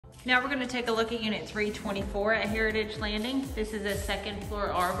Now we're going to take a look at Unit 324 at Heritage Landing. This is a second floor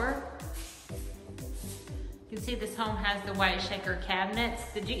Arbor. You can see this home has the white shaker cabinets.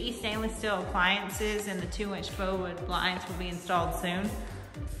 The GE stainless steel appliances and the 2-inch bowwood blinds will be installed soon.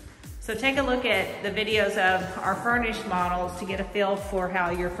 So take a look at the videos of our furnished models to get a feel for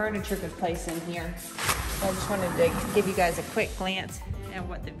how your furniture could place in here. I just wanted to give you guys a quick glance at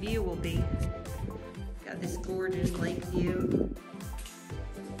what the view will be. Got this gorgeous lake view.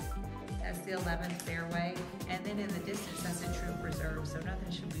 That's the 11th fairway. And then in the distance, that's a true preserve, so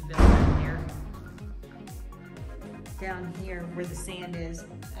nothing should be built in here. Down here where the sand is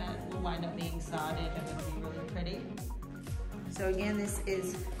will wind up being sodded and it'll be really pretty. So again, this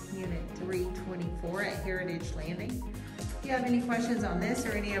is Unit 324 at Heritage Landing. If you have any questions on this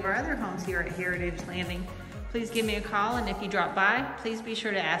or any of our other homes here at Heritage Landing, please give me a call, and if you drop by, please be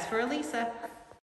sure to ask for ALISA.